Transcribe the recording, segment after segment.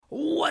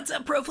What's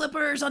up, Pro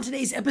Flippers? On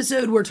today's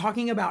episode, we're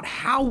talking about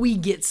how we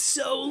get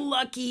so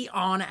lucky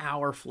on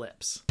our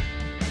flips.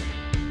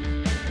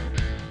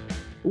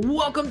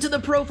 Welcome to the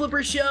Pro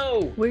Flipper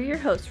Show! We're your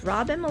hosts,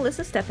 Rob and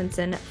Melissa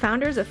Stephenson,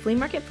 founders of Flea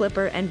Market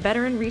Flipper and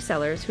veteran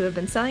resellers who have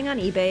been selling on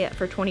eBay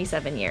for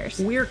 27 years.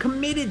 We're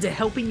committed to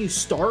helping you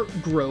start,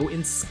 grow,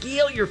 and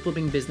scale your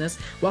flipping business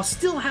while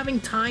still having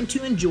time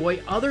to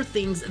enjoy other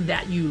things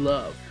that you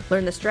love.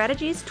 Learn the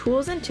strategies,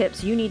 tools, and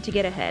tips you need to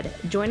get ahead.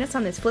 Join us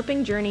on this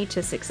flipping journey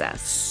to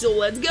success. So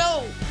let's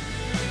go!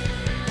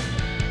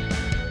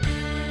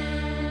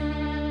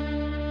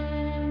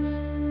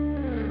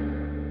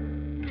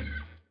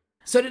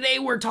 So today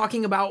we're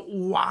talking about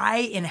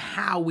why and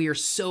how we are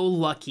so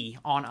lucky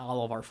on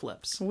all of our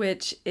flips.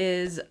 Which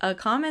is a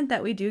comment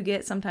that we do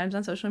get sometimes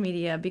on social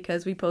media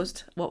because we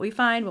post what we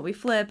find, what we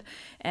flip,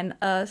 and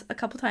a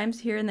couple times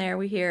here and there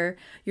we hear,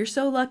 "You're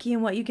so lucky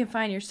in what you can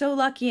find, you're so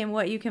lucky in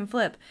what you can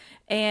flip."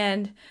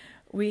 And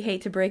we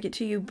hate to break it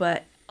to you,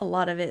 but a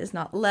lot of it is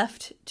not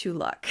left to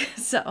luck.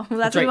 So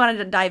that's what we wanted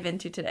to dive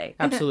into today.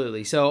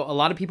 Absolutely. So a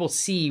lot of people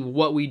see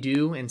what we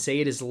do and say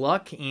it is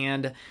luck.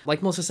 And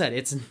like Melissa said,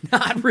 it's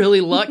not really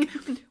luck.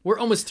 We're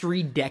almost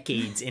 3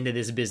 decades into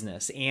this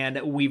business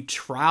and we've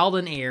trialed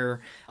and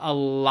error a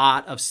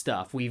lot of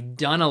stuff. We've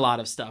done a lot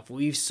of stuff.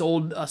 We've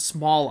sold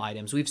small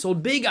items. We've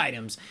sold big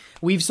items.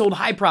 We've sold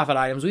high profit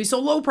items. We've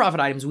sold low profit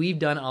items. We've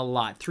done a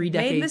lot. 3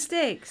 decades. Made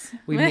mistakes.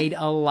 We've made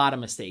a lot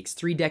of mistakes.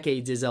 3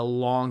 decades is a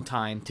long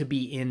time to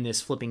be in this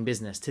flipping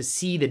business, to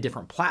see the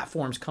different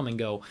platforms come and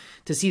go,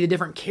 to see the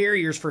different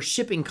carriers for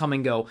shipping come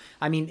and go.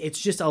 I mean, it's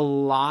just a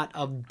lot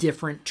of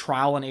different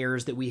trial and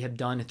errors that we have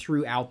done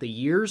throughout the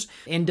years.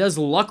 And does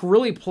luck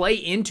really play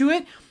into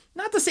it?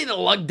 Not to say that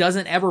luck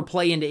doesn't ever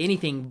play into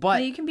anything,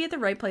 but you can be at the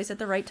right place at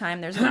the right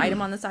time. There's an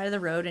item on the side of the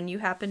road and you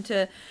happen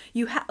to,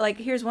 like,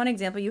 here's one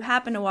example. You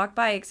happen to walk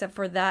by, except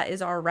for that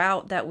is our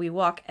route that we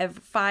walk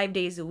 5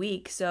 days a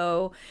week.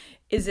 So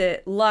is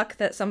it luck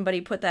that somebody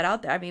put that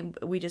out there? I mean,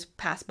 we just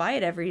pass by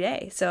it every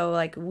day. So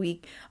like we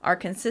are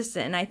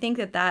consistent. And I think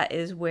that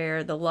is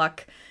where the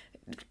luck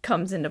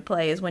comes into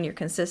play, is when you're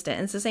consistent.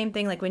 And it's the same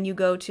thing like when you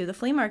go to the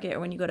flea market or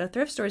when you go to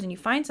thrift stores and you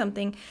find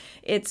something.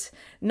 It's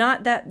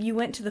not that you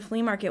went to the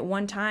flea market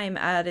one time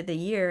out of the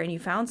year and you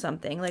found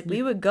something. Like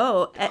we would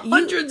go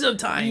hundreds of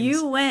times.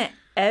 You went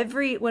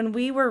when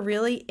we were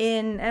really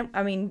in,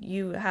 I mean,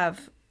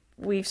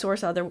 we've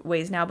sourced other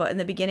ways now, but in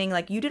the beginning,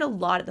 like you did a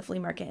lot at the flea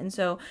market. And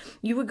so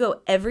you would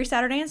go every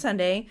Saturday and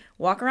Sunday,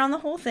 walk around the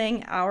whole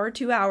thing, hour,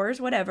 2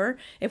 hours, whatever.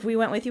 If we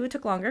went with you, it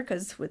took longer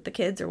because with the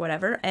kids or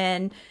whatever.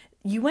 And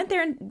you went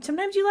there and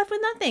sometimes you left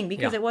with nothing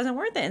because it wasn't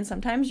worth it. And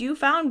sometimes you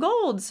found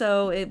gold.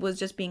 So it was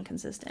just being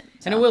consistent.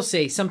 So. And I will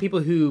say, some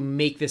people who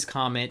make this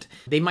comment,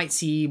 they might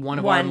see one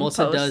of our,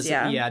 Melissa post,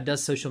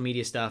 does social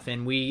media stuff.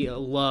 And we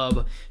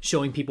love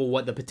showing people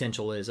what the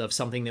potential is of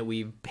something that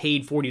we've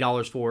paid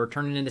 $40 for,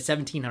 turn it into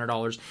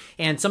 $1,700.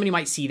 And somebody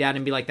might see that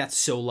and be like, that's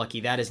so lucky.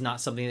 That is not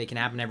something that can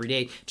happen every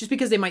day, just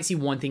because they might see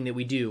one thing that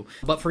we do.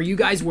 But for you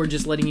guys, we're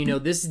just letting you know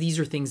these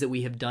are things that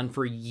we have done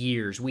for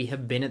years. We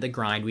have been at the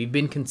grind. We've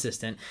been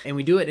consistent. And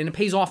we do it, and it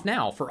pays off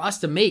now. For us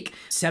to make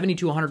 $70,000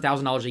 to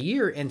 $100,000 a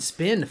year and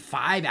spend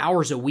 5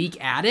 hours a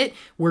week at it,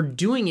 we're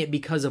doing it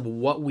because of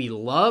what we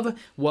love,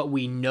 what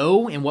we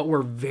know, and what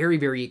we're very,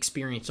 very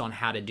experienced on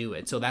how to do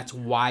it. So that's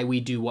why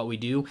we do what we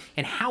do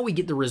and how we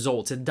get the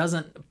results. It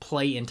doesn't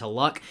play into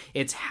luck.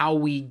 It's how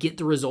we get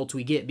the results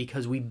we get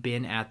because we've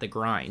been at the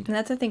grind. And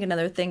that's, I think,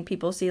 another thing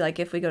people see, like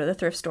if we go to the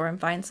thrift store and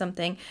find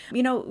something,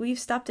 we've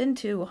stopped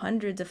into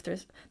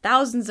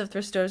thousands of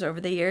thrift stores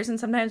over the years, and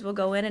sometimes we'll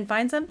go in and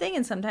find something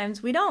and sometimes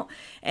we don't.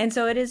 And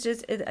so it is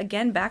just,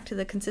 again, back to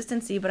the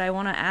consistency, but I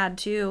want to add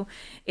too,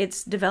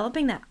 it's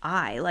developing that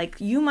eye. Like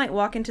you might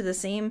walk into the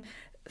same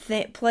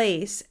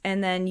place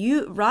and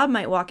then Rob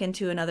might walk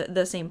into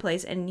the same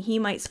place and he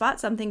might spot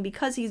something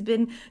because he's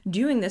been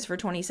doing this for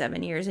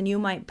 27 years and you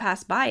might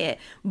pass by it.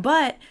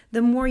 But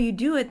the more you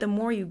do it, the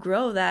more you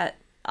grow that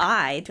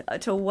eye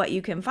to what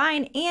you can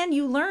find, and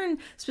you learn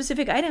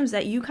specific items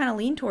that you kind of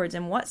lean towards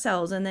and what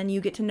sells, and then you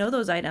get to know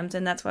those items.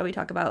 And that's why we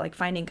talk about like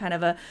finding kind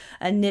of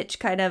a niche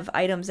kind of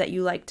items that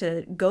you like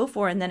to go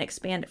for and then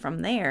expand it from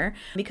there,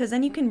 because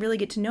then you can really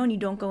get to know and you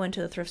don't go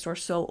into the thrift store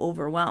so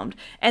overwhelmed.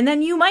 And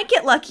then you might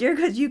get luckier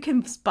because you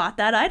can spot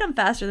that item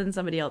faster than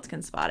somebody else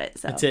can spot it.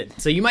 So that's it.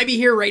 So you might be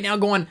here right now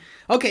going,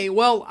 okay,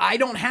 well, I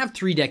don't have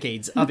 3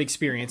 decades of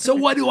experience. So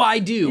what do I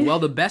do? Well,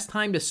 the best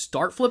time to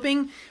start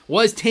flipping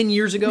was 10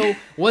 years ago,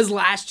 was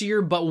last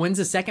year, but when's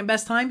the second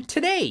best time?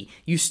 Today.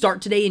 You start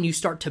today and you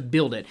start to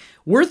build it.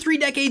 We're 3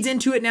 decades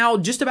into it now,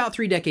 just about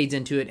 3 decades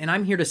into it, and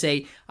I'm here to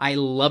say I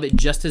love it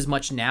just as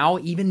much now,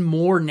 even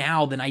more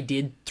now than I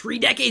did 3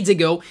 decades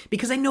ago,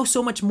 because I know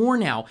so much more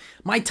now.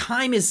 My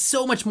time is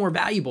so much more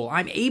valuable.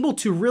 I'm able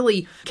to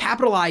really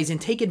capitalize and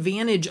take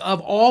advantage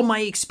of all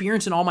my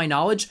experience and all my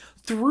knowledge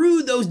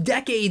through those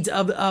decades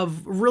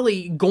of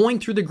really going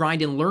through the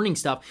grind and learning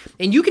stuff.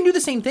 And you can do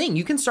the same thing.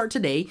 You can start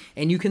today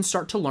and you can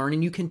start to learn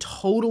and you can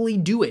totally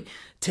do it.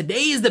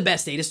 Today is the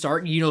best day to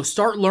start.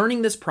 Start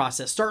learning this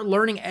process. Start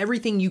learning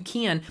everything you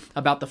can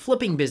about the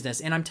flipping business.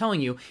 And I'm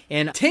telling you,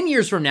 in 10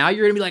 years from now,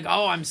 you're going to be like,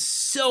 oh, I'm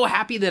so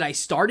happy that I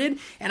started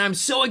and I'm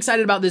so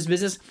excited about this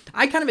business.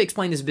 I kind of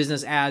explain this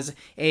business as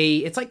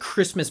it's like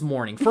Christmas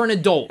morning for an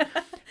adult.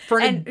 For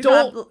an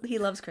adult, Rob, he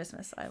loves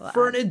Christmas.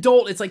 For an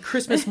adult, it's like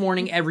Christmas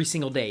morning every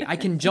single day. I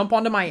can jump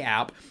onto my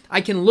app,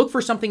 I can look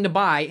for something to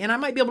buy, and I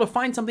might be able to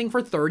find something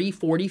for $30,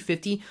 $40,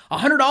 $50,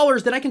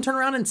 $100 that I can turn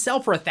around and sell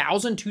for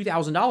 $1,000,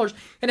 $2,000.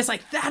 And it's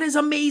like, that is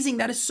amazing.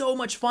 That is so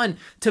much fun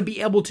to be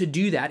able to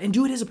do that and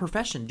do it as a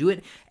profession. Do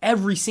it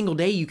every single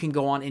day. You can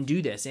go on and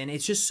do this. And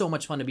it's just so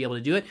much fun to be able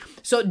to do it.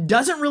 So it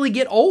doesn't really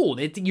get old.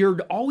 You're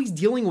always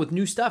dealing with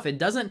new stuff. It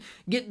doesn't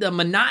get the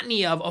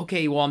monotony of,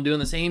 okay, well, I'm doing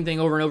the same thing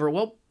over and over.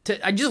 Well,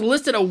 I just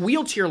listed a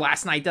wheelchair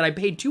last night that I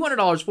paid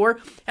 $200 for,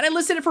 and I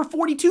listed it for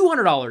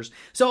 $4,200.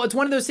 So it's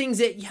one of those things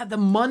that, yeah, the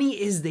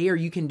money is there.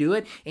 You can do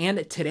it.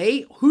 And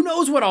today, who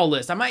knows what I'll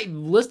list? I might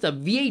list a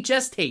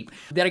VHS tape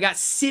that I got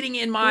sitting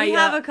in my... We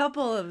have a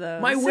couple of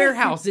those. My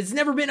warehouse. It's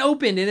never been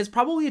opened, and it's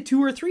probably a $200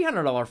 or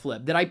 $300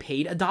 flip that I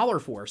paid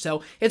 $1 for.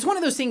 So it's one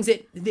of those things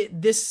that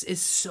this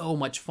is so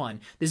much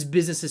fun. This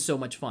business is so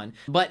much fun.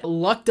 But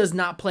luck does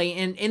not play.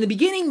 In the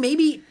beginning,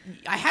 maybe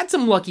I had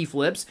some lucky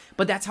flips,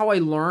 but that's how I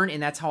learn,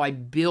 and that's how I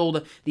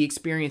build the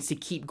experience to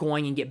keep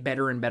going and get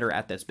better and better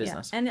at this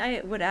business. Yeah. And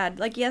I would add,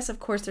 like, yes, of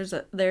course,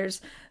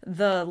 there's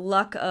the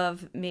luck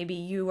of maybe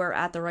you are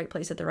at the right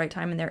place at the right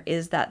time, and there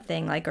is that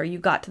thing, like, or you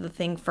got to the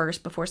thing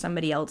first before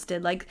somebody else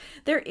did. Like,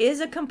 there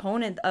is a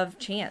component of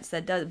chance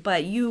that does,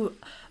 but you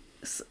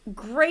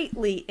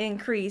greatly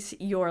increase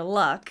your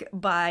luck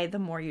by the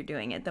more you're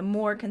doing it, the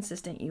more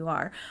consistent you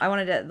are. I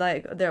wanted to,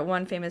 like, there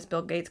one famous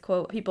Bill Gates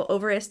quote, people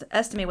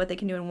overestimate what they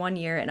can do in 1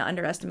 year and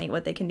underestimate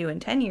what they can do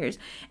in 10 years.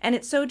 And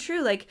it's so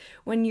true. Like,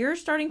 when you're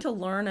starting to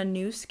learn a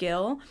new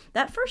skill,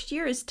 that first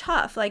year is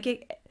tough.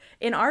 Like,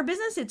 in our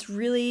business, it's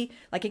really,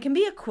 like, it can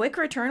be a quick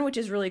return, which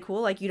is really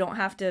cool. Like, you don't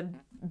have to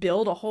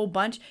build a whole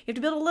bunch. You have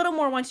to build a little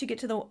more once you get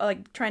to the,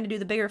 like, trying to do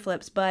the bigger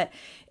flips, but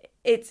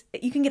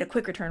you can get a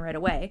quick return right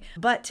away.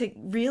 But to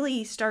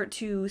really start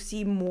to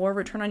see more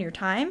return on your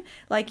time,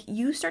 like,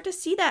 you start to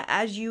see that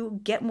as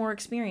you get more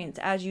experience,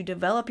 as you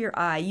develop your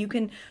eye. You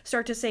can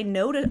start to say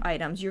no to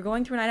items. You're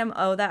going through an item,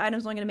 oh, that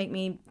item's only going to make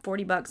me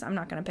 $40. I'm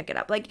not going to pick it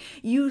up. Like,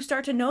 you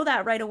start to know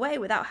that right away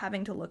without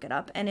having to look it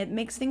up, and it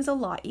makes things a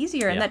lot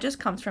easier. And that just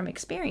comes from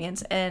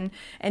experience and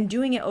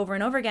doing it over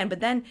and over again.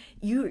 But then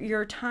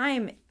your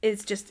time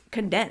is just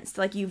condensed.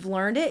 Like, you've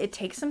learned it. It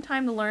takes some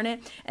time to learn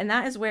it, and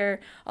that is where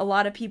a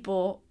lot of people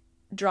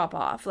drop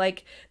off.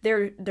 Like,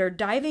 they're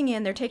diving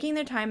in, they're taking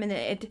their time,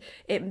 and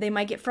they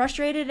might get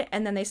frustrated,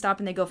 and then they stop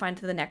and they go find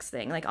to the next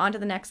thing, like, on to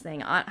the next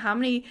thing. How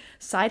many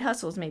side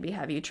hustles maybe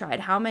have you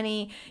tried? How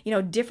many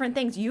different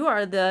things? You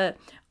are the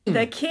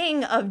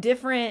king of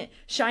different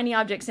shiny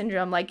object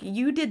syndrome. Like,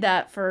 you did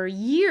that for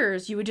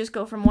years. You would just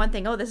go from one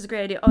thing, oh, this is a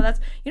great idea, oh, that's,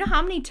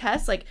 how many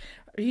tests, like,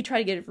 you try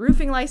to get a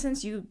roofing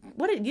license, you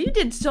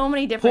did so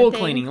many different things. Pool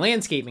cleaning,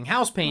 landscaping,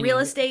 house painting, real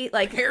estate,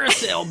 like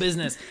carousel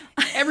business,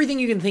 everything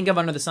you can think of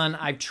under the sun,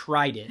 I've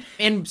tried it.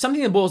 And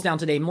something that boils down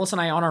today, Melissa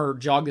and I on our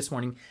jog this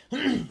morning,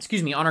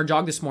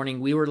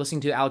 we were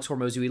listening to Alex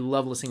Hormozy. We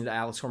love listening to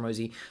Alex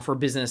Hormozy for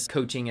business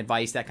coaching,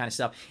 advice, that kind of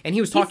stuff. And he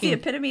was talking... He's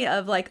the epitome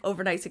of, like,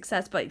 overnight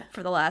success, but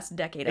for the last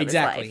decade of his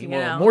life.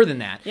 Well, more than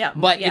that. Yeah.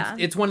 But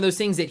it's one of those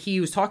things that he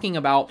was talking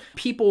about.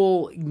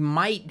 People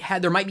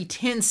there might be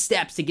 10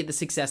 steps to get the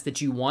success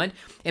that you want,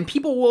 and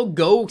people will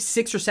go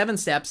 6 or 7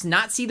 steps,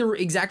 not see the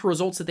exact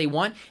results that they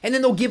want, and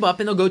then they'll give up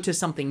and they'll go to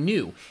something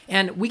new.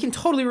 And we can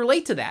totally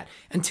relate to that.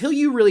 Until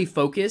you really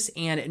focus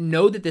and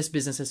know that this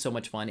business is so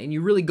much fun and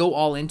you really go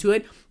all into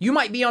it, you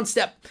might be on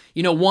step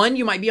 1,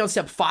 you might be on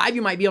step 5,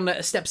 you might be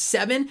on step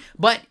 7,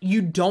 but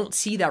you don't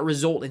see that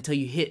result until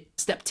you hit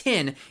step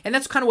 10. And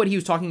that's kind of what he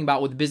was talking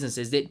about with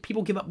businesses, that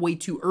people give up way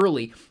too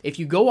early. If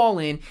you go all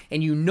in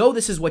and you know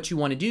this is what you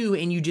want to do,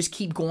 and you just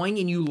keep going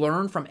and you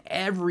learn from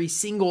every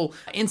single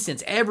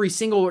instance, every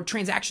single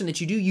transaction that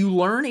you do, you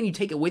learn and you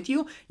take it with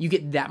you, you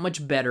get that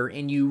much better,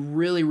 and you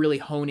really, really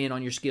hone in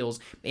on your skills.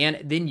 And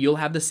then you'll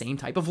have the same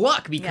type of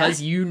luck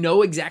because you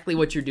know exactly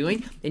what you're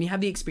doing and you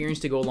have the experience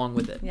to go along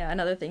with it. Yeah,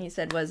 another thing he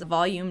said was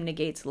volume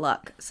negates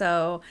luck.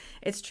 So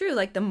it's true,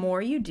 like, the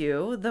more you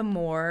do, the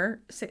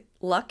more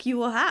luck you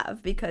will have,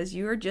 because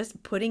you're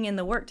just putting in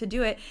the work to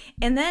do it,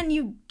 and then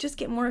you just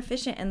get more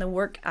efficient and the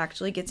work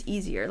actually gets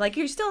easier. Like,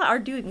 you still are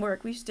doing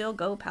work, we still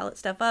go pallet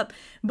stuff up,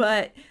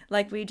 but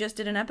like we just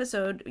did an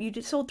episode, you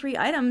just sold 3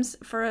 items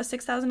for a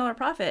 $6,000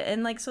 profit,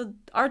 and like, so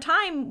our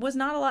time was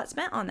not a lot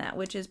spent on that,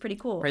 which is pretty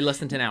cool. Right, less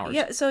than 10 hours.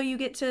 Yeah, so you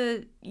get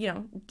to,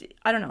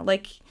 I don't know,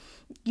 like,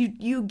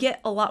 you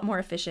get a lot more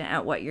efficient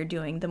at what you're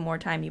doing the more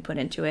time you put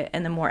into it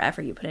and the more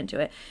effort you put into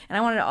it. And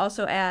I wanted to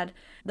also add,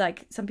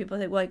 like, some people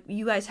think, well, like,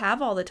 you guys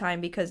have all the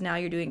time because now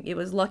you're doing, it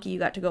was lucky you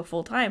got to go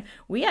full time.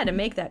 We had to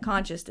make that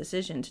conscious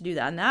decision to do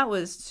that, and that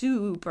was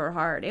super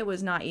hard. It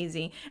was not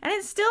easy, and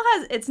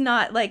it's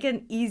not like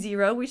an easy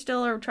road. We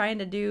still are trying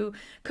to do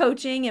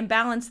coaching and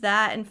balance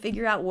that and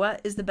figure out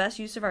what is the best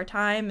use of our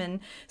time. And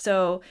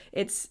so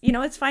it's,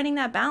 it's finding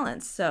that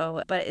balance.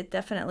 So, but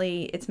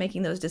it's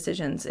making those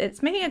decisions.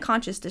 It's making a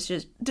conscious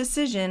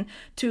decision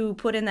to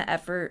put in the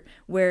effort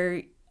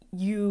where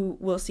you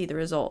will see the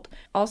result.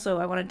 Also,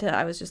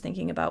 I was just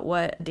thinking about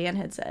what Dan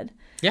had said.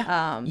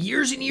 Yeah.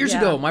 Years and years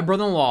ago, my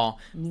brother-in-law,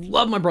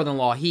 love my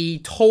brother-in-law, he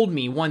told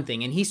me one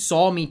thing, and he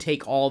saw me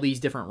take all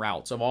these different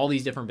routes of all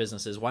these different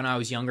businesses. When I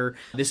was younger,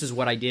 this is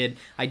what I did.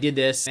 I did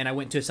this, and I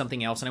went to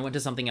something else, and I went to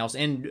something else.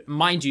 And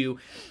mind you,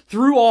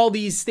 through all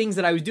these things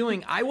that I was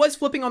doing, I was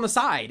flipping on the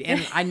side,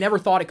 and I never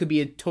thought it could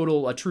be a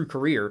true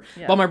career.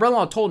 Yeah. But my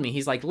brother-in-law told me,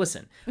 he's like,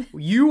 listen,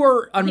 you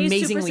are amazingly...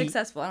 He's super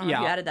successful. I don't know if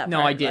you added that part.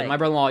 No, I did. Like, my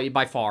brother-in-law,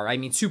 by far, I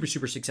mean, super,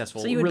 super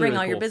successful. So you would bring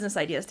all your business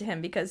ideas to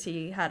him because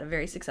he had a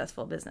very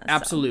successful business.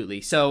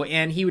 Absolutely. So,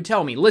 and he would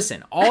tell me,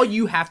 listen, all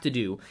you have to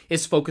do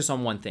is focus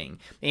on one thing.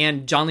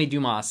 And John Lee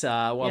Dumas, a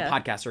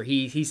podcaster,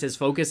 he says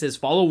focus is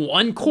follow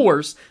one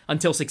course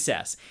until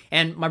success.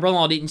 And my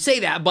brother-in-law didn't say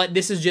that, but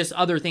this is just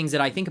other things that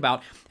I think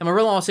about. And my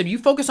brother-in-law said, you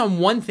focus on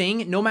one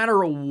thing, no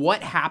matter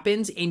what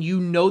happens, and you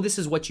know this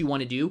is what you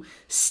want to do,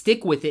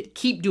 stick with it,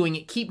 keep doing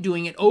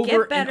it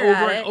over and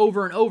over and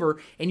over and over,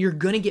 and you're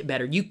going to get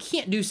better. You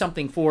can't do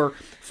something for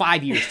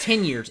 5 years,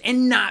 10 years,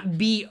 and not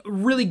be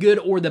really good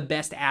or the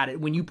best at it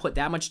when you put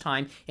that much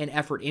time and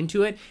effort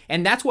into it.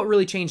 And that's what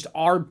really changed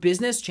our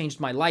business, changed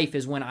my life,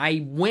 is when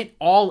I went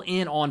all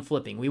in on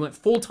flipping. We went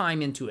full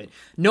time into it,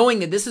 knowing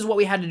that this is what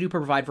we had to do to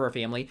provide for our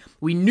family.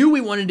 We knew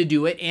we wanted to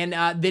do it, and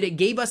that it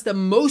gave us the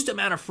most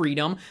amount of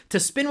freedom to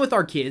spend with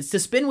our kids, to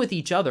spend with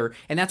each other,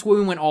 and that's where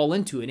we went all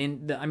into it.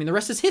 And the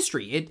rest is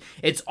history.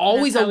 It's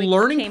always a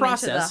learning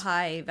process. Into the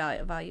high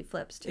value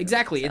flips too.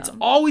 Exactly. So. It's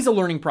always a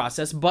learning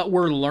process, but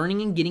we're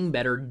learning and getting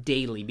better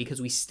daily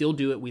because we still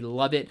do it. We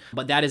love it.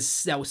 But that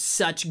was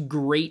such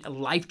great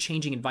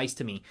life-changing advice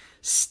to me.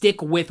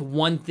 Stick with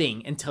one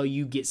thing until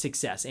you get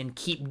success and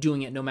keep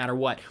doing it no matter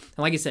what. And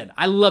like I said,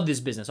 I love this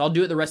business. I'll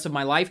do it the rest of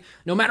my life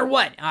no matter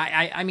what.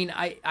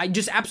 I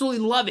just absolutely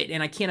love it,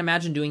 and I can't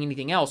imagine doing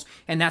anything else.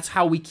 And that's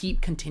how we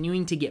keep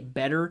continuing to get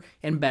better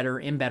and better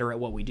and better at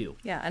what we do.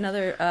 Yeah,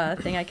 another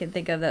thing I can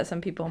think of that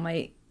some people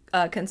might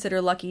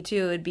consider lucky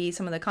too would be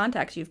some of the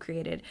contacts you've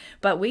created.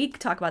 But we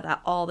talk about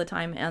that all the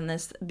time on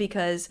this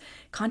because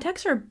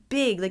contacts are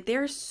big, like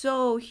they're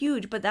so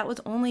huge, but that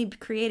was only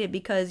created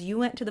because you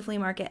went to the flea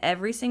market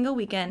every single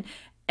weekend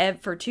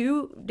for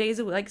 2 days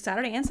a week, like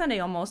Saturday and Sunday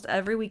almost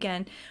every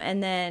weekend,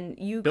 and then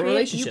you built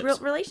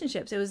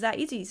relationships. It was that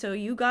easy. So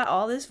you got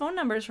all these phone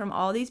numbers from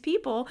all these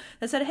people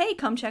that said, hey,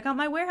 come check out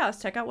my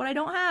warehouse, check out what I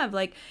don't have,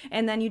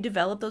 and then you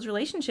develop those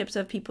relationships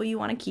of people you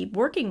want to keep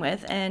working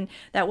with. And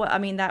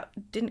that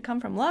didn't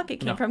come from luck, it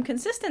came from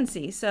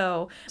consistency.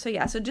 So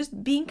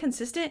just being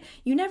consistent,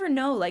 you never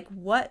know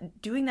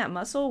what doing that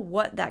muscle,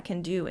 what that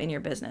can do in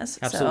your business.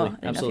 Absolutely. So I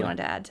don't know if you wanted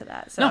to add to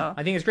that. So no,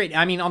 I think it's great.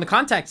 I mean, on the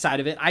contact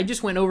side of it, I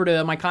just went over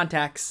to my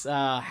contact's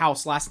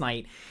house last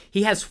night.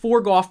 He has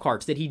 4 golf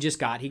carts that he just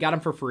got. He got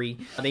them for free.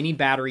 They need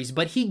batteries,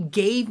 but he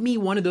gave me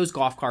one of those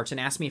golf carts and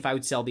asked me if I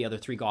would sell the other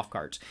 3 golf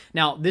carts.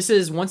 Now, this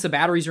is once the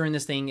batteries are in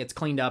this thing, it's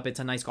cleaned up.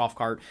 It's a nice golf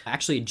cart.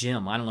 Actually, a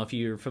gym. I don't know if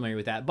you're familiar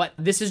with that, but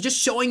this is just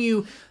showing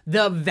you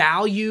the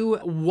value,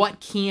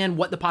 what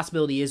the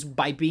possibility is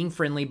by being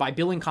friendly, by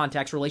building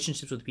contacts,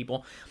 relationships with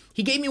people.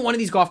 He gave me one of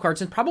these golf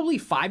carts and probably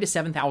 $5,000 to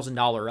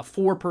 $7,000, a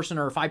 4-person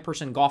or a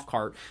 5-person golf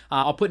cart.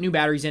 I'll put new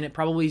batteries in it,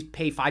 probably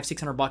pay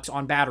 $500-$600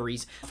 on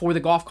batteries for the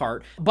golf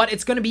cart, but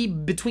it's going to be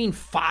between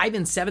 $5,000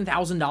 and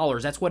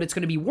 $7,000. That's what it's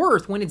going to be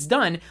worth when it's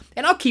done,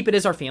 and I'll keep it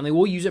as our family.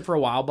 We'll use it for a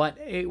while,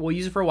 we'll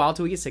use it for a while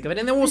till we get sick of it,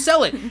 and then we'll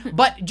sell it.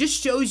 But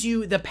just shows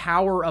you the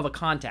power of a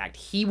contact.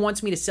 He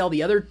wants me to sell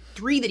the other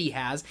 3 that he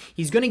has.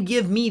 He's going to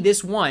give me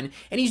this one,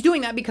 and he's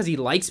doing that because he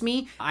likes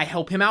me. I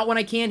help him out when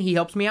I can. He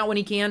helps me out when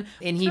he can,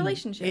 and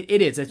relationship.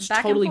 It is. It's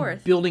back totally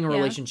building a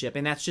relationship.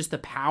 And that's just the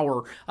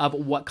power of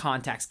what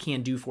contacts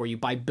can do for you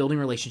by building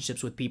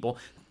relationships with people.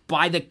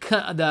 By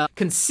the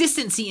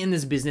consistency in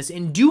this business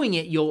and doing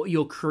it,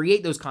 you'll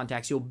create those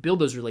contacts, you'll build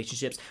those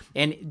relationships,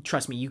 and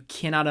trust me, you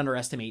cannot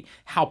underestimate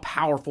how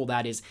powerful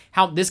that is.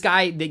 How this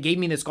guy that gave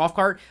me this golf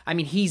cart, I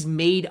mean, he's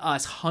made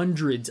us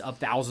hundreds of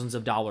thousands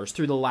of dollars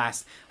through the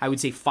last, I would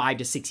say, 5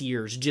 to 6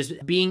 years.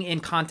 Just being in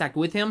contact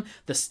with him,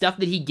 the stuff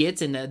that he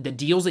gets and the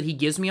deals that he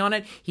gives me on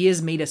it, he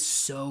has made us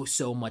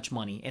so much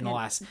money in the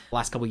last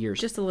couple of years.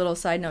 Just a little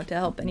side note to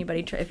help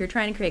anybody, if you're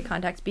trying to create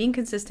contacts, being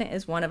consistent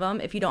is one of them.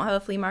 If you don't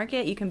have a flea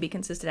market, you can be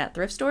consistent at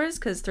thrift stores,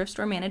 because thrift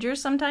store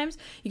managers, sometimes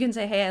you can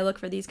say, hey, I look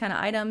for these kind of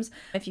items.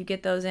 If you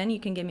get those in, you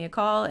can give me a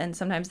call. And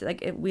sometimes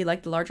we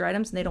like the larger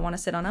items and they don't want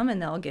to sit on them,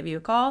 and they'll give you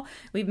a call.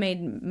 We've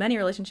made many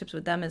relationships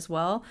with them as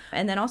well.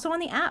 And then also on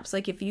the apps,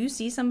 like if you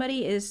see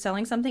somebody is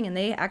selling something and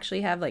they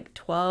actually have like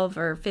 12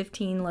 or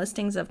 15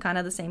 listings of kind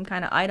of the same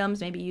kind of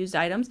items, maybe used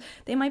items,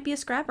 they might be a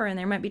scrapper and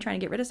they might be trying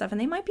to get rid of stuff,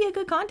 and they might be a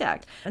good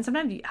contact. And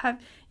sometimes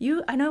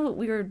I know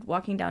we were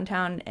walking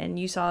downtown and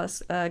you saw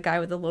a guy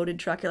with a loaded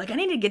truck. You're like, I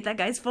need to get that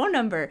guy's phone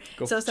number.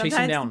 So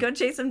sometimes go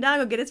chase him down,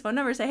 go get his phone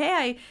number, say,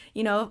 hey,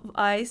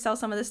 I sell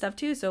some of this stuff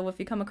too. So if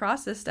you come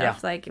across this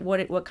stuff, like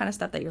what kind of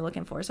stuff that you're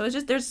looking for. So it's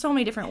just, there's so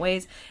many different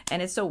ways,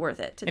 and it's so worth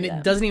it to do that.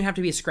 It doesn't even have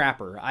to be a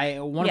scrapper.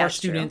 One of our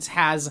students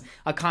has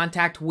a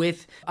contact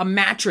with a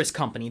mattress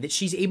company that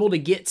she's able to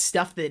get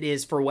stuff that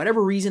is, for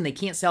whatever reason, they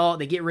can't sell it,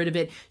 they get rid of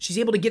it. She's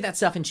able to get that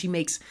stuff, and she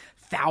makes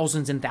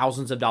thousands and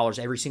thousands of dollars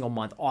every single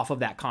month off of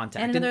that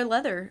contact. And another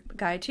leather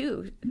guy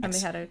too. And they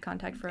had a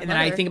contact for. And then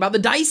I think about the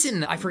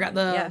Dyson. I forgot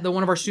the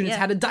one of our students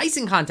had a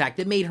Dyson contact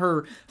that made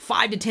her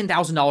 $5,000 to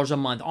 $10,000 a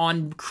month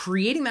on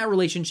creating that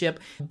relationship,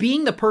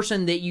 being the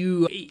person that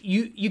you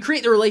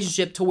create the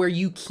relationship to where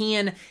you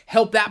can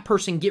help that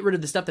person get rid of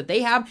the stuff that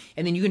they have,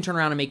 and then you can turn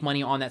around and make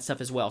money on that stuff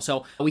as well.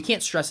 So we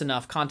can't stress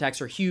enough. Contacts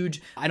are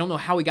huge. I don't know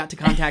how we got to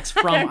contacts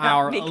from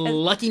our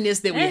luckiness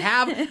that we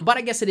have, but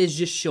I guess it is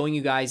just showing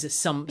you guys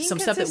some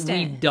stuff that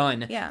we've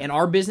done in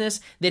our business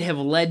that have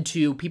led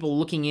to people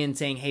looking in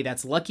saying, hey,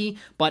 that's lucky,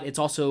 but it's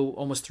also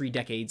almost 3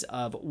 decades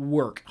of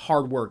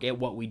hard work at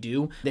what we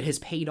do that has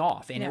paid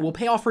off, and it will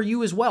pay off for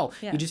you as well.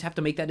 You just have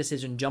to make that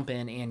decision, jump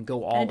in, and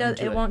go all into it.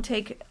 It won't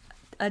take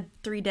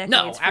 3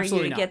 decades for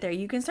you to get there.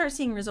 You can start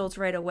seeing results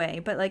right away.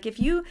 But like if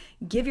you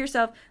give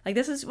yourself, like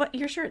this is what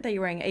your shirt that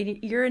you're wearing, a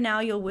year from now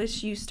you'll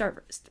wish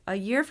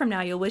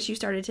you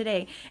started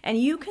today. And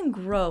you can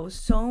grow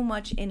so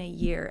much in a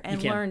year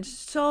and learn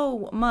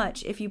so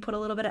much if you put a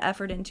little bit of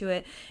effort into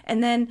it.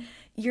 And then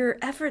your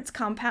efforts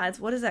compound.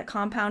 What is that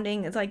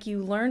compounding? It's like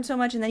you learn so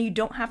much, and then you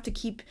don't have to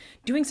keep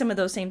doing some of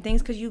those same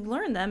things because you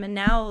learn them, and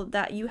now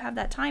that you have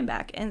that time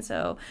back. And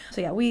so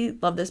yeah, we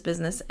love this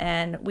business,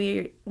 and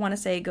we want to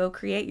say go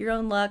create your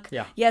own luck.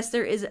 Yes,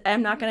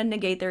 I'm not going to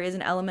negate there is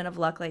an element of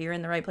luck that you're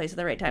in the right place at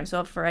the right time.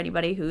 So for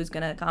anybody who's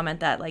going to comment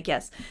that, like,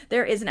 yes,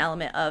 there is an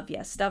element of,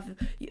 stuff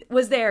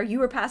was there, you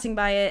were passing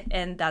by it,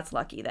 and that's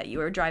lucky that you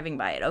were driving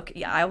by it. Okay,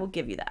 yeah, I will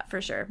give you that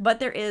for sure. But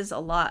there is a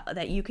lot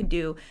that you can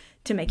do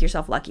to make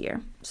yourself luckier.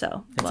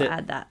 So we'll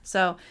add that.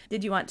 So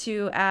did you want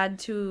to add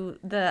to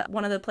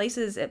one of the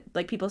places,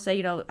 like people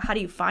say, how do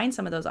you find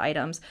some of those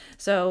items?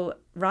 So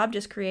Rob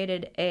just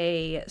created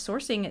a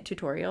sourcing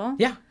tutorial.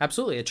 Yeah,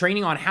 absolutely. A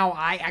training on how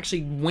I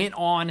actually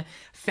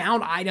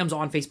found items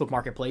on Facebook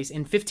Marketplace.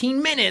 In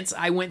 15 minutes,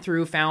 I went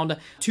through, found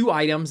 2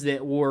 items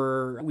that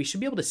we should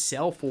be able to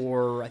sell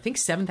for, I think,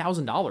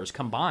 $7,000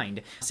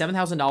 combined.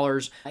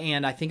 $7,000,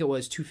 and I think it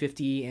was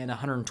 $250 and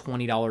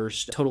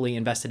 $120 totally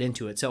invested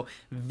into it. So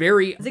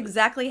it's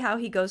exactly how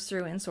he goes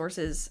through and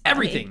sources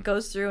everything. He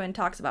goes through and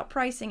talks about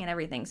pricing and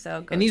everything.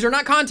 And these are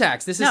not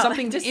contacts. This is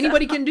something that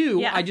anybody can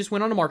do. I just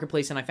went on a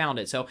marketplace and I found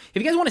it. So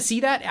if you guys want to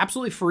see that,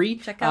 absolutely free.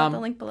 Check out the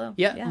link below.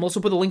 I'm also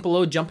put the link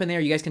below. Jump in there.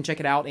 You guys can check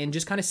it out and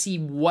just kind of see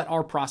what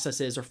our process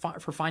is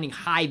for finding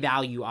high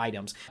value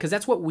items, because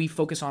that's what we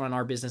focus on in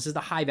our business, is the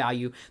high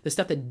value, the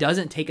stuff that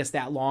doesn't take us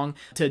that long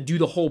to do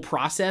the whole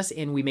process,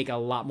 and we make a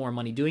lot more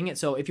money doing it.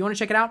 So if you want to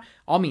check it out,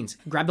 all means,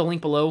 grab the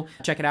link below,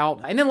 check it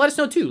out, and then let us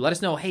know too. Let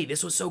us know, hey,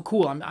 this was so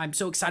cool. I'm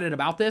so excited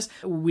about this.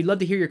 We'd love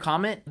to hear your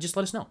comment. Just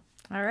let us know.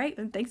 All right.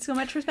 And thanks so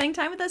much for spending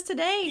time with us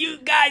today. You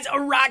guys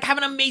are rock. Have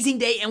an amazing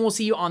day, and we'll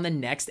see you on the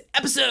next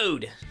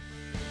episode.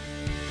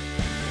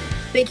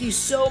 Thank you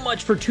so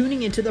much for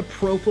tuning into the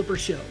Pro Flipper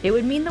Show. It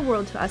would mean the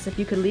world to us if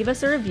you could leave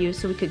us a review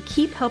so we could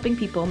keep helping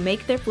people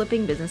make their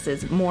flipping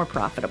businesses more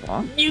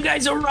profitable. You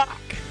guys are rock.